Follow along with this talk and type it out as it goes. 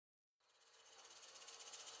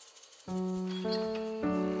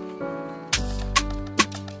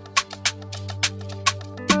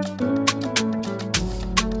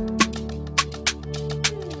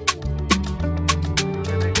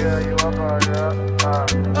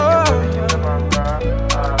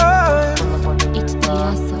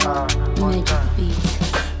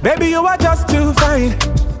Baby, you are just too fine.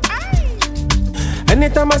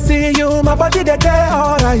 Anytime I see you, my body they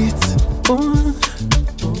alright.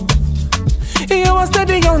 You are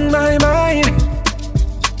steady on my mind.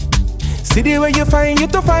 See the way you find, you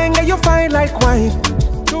to find, and you find like wine.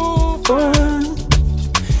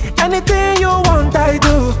 Anything you want, I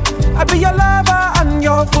do. I be your lover and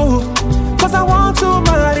your fool, 'cause I want to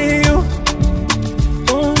marry you.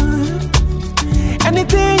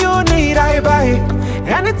 Anything you need, I buy.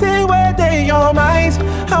 Anything where they your mind,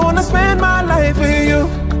 I wanna spend my life with you.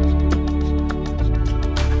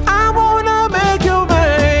 I wanna make you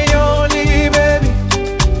my only baby.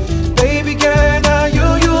 Baby girl, now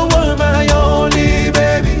you were my only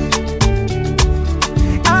baby.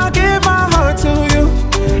 I'll give my heart to you,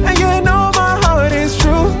 and you know my heart is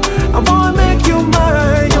true. I wanna make you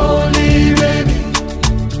my only baby.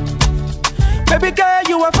 Baby girl,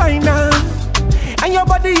 you are fine now, and your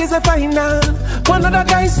body is a fine now. When other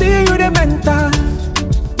guys see you, they mental.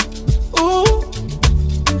 Ooh,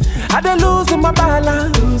 I dey losing my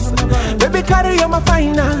balance. Baby, carry on my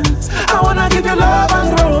finance. I wanna give you love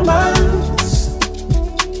and romance.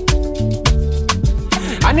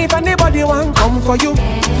 And if anybody want come for you,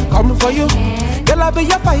 come for you. Girl, I be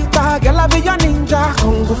your fighter, girl, I be your ninja,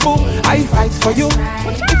 kung fu. I fight for you.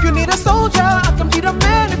 If you need a soldier, I can be the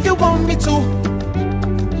man if you want me to.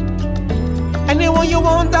 Anyone you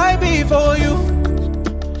want, I be for you.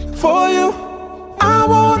 For you.